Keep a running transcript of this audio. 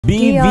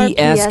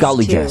BVS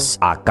Colleges,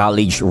 a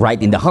college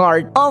right in the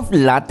heart of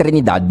La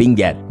Trinidad,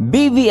 Benguet.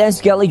 BVS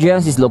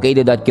Colleges is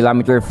located at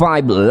Kilometer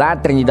 5 La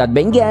Trinidad,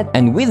 Benguet,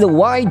 and with a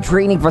wide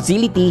training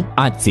facility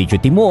at Sitio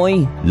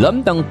Timoy,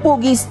 Lamtang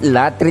Pugis,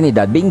 La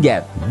Trinidad,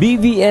 Benguet.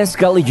 BVS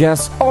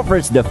Colleges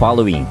offers the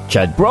following: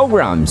 CHED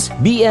programs,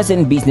 BS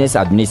in Business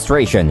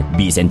Administration,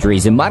 BS in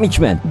Tourism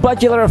Management,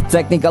 Bachelor of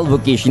Technical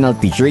Vocational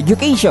Teacher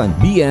Education,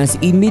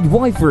 BS in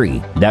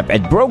Midwifery,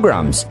 DepEd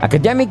programs,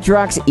 academic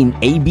tracks in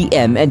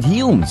ABM and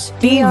HUME,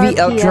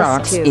 TVL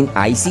tracks in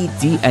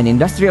ICT and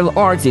Industrial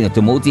Arts in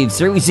Automotive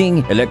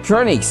Servicing,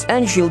 Electronics,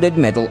 and Shielded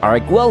Metal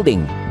Arc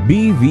Welding.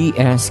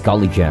 BVS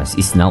Colleges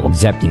is now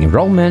accepting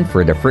enrollment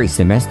for the first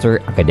semester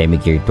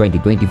academic year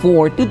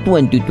 2024 to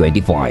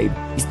 2025.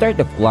 Start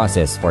of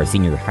classes for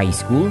senior high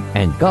school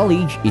and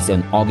college is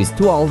on August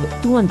 12,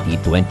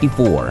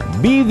 2024.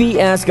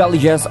 BVS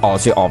Colleges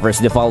also offers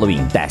the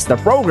following: TESTA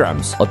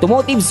programs,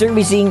 Automotive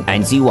Servicing,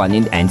 NC1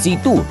 and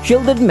NC2,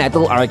 Shielded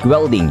Metal Arc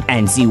Welding,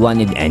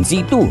 NC1 and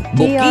NC2,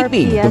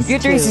 Bookkeeping,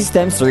 Computer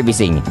System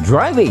Servicing,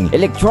 Driving,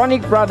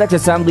 Electronic Products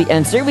Assembly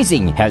and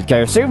Servicing,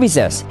 Healthcare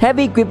Services,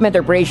 Heavy Equipment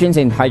Operations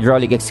and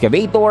Hydraulic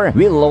Excavator,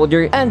 Wheel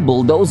Loader, and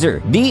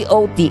Bulldozer.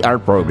 DOTR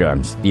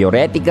programs,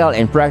 Theoretical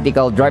and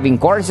Practical Driving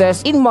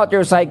Courses in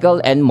motorcycle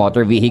and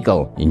motor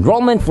vehicle.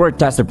 Enrollment for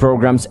TESTA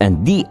programs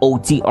and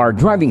DOTR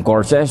driving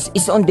courses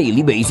is on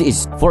daily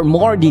basis. For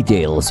more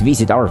details,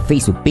 visit our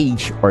Facebook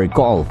page or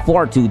call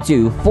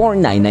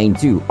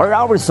 422-4992 or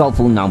our cell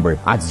phone number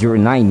at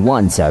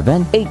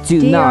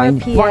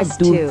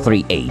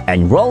 0917-829-5238.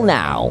 Enroll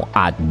now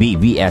at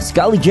BVS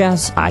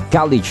Colleges, a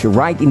college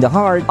right in the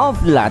heart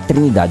of La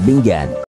Trinidad, Benguet.